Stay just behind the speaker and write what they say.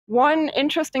One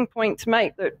interesting point to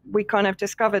make that we kind of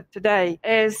discovered today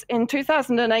is in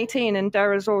 2018 in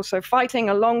Deir ez-Zor, so fighting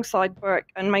alongside Burke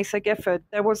and Mesa Gifford,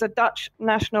 there was a Dutch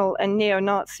national and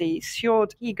neo-Nazi,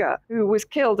 Sjoerd Heger, who was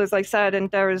killed, as I said, in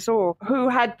Deir ez-Zor, who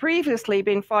had previously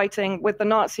been fighting with the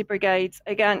Nazi brigades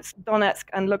against Donetsk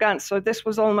and Lugansk. So this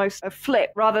was almost a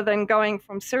flip. Rather than going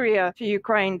from Syria to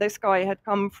Ukraine, this guy had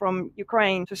come from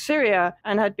Ukraine to Syria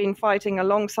and had been fighting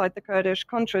alongside the Kurdish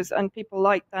Contras and people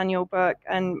like Daniel Burke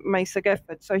and Mesa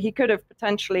Gifford. So he could have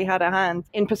potentially had a hand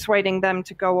in persuading them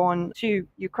to go on to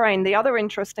Ukraine. The other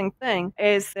interesting thing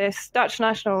is this Dutch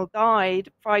national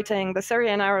died fighting the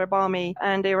Syrian Arab Army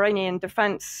and Iranian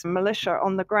defense militia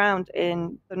on the ground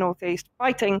in the northeast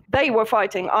fighting. They were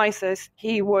fighting ISIS.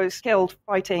 He was killed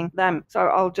fighting them. So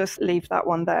I'll just leave that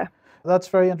one there. That's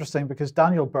very interesting because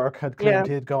Daniel Burke had claimed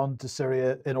he had gone to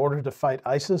Syria in order to fight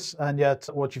ISIS, and yet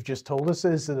what you've just told us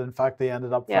is that in fact they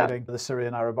ended up fighting the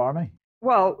Syrian Arab Army.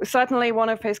 Well, certainly one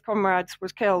of his comrades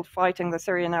was killed fighting the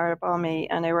Syrian Arab Army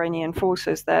and Iranian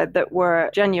forces there that were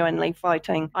genuinely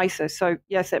fighting ISIS. So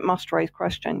yes, it must raise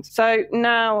questions. So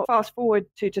now fast forward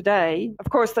to today. Of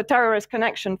course, the terrorist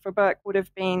connection for Burke would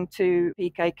have been to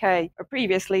PKK, a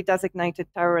previously designated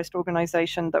terrorist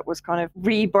organization that was kind of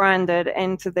rebranded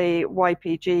into the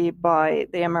YPG by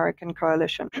the American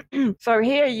coalition. So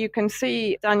here you can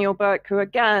see Daniel Burke, who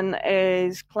again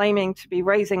is claiming to be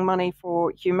raising money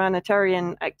for humanitarian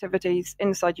activities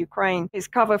inside Ukraine. His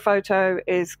cover photo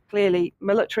is clearly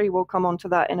military. We'll come on to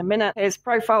that in a minute. His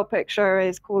profile picture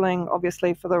is calling,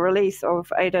 obviously, for the release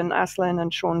of Aidan Aslin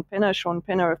and Sean Pinner. Sean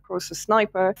Pinner, of course, a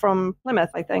sniper from Plymouth,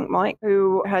 I think, Mike,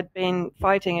 who had been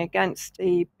fighting against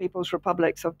the People's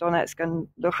Republics of Donetsk and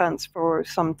Luhansk for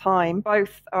some time.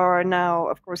 Both are now,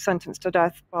 of course, sentenced to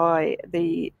death by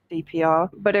the DPR.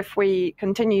 But if we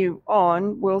continue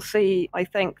on, we'll see, I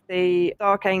think, the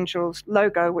Dark Angels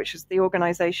logo, which is the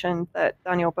organization that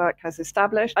Daniel Burke has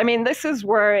established. I mean, this is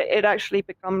where it actually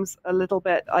becomes a little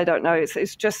bit, I don't know,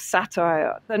 it's just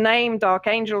satire. The name Dark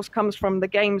Angels comes from the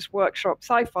Games Workshop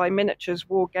sci-fi miniatures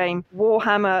war game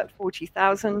Warhammer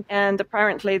 40,000, and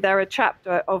apparently they're a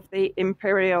chapter of the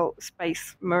Imperial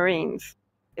Space Marines.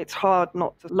 It's hard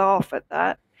not to laugh at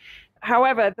that.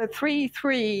 However, the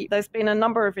 3-3, there's been a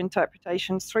number of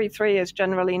interpretations. 3-3 is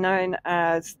generally known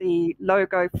as the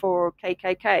logo for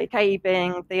KKK, K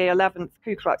being the 11th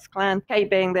Ku Klux Klan, K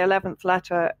being the 11th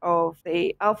letter of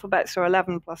the alphabet, so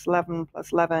 11 plus 11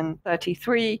 plus 11,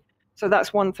 33. So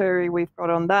that's one theory we've got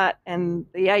on that. And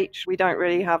the H, we don't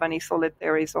really have any solid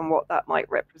theories on what that might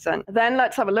represent. Then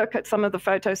let's have a look at some of the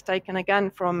photos taken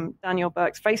again from Daniel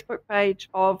Burke's Facebook page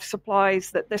of supplies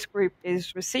that this group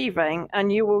is receiving.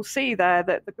 And you will see there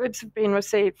that the goods have been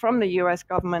received from the US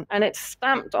government and it's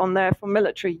stamped on there for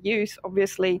military use.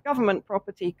 Obviously, government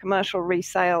property, commercial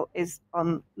resale is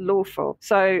unlawful.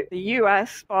 So the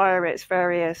US, via its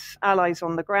various allies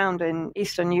on the ground in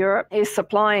Eastern Europe, is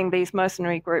supplying these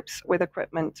mercenary groups with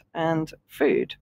equipment and food.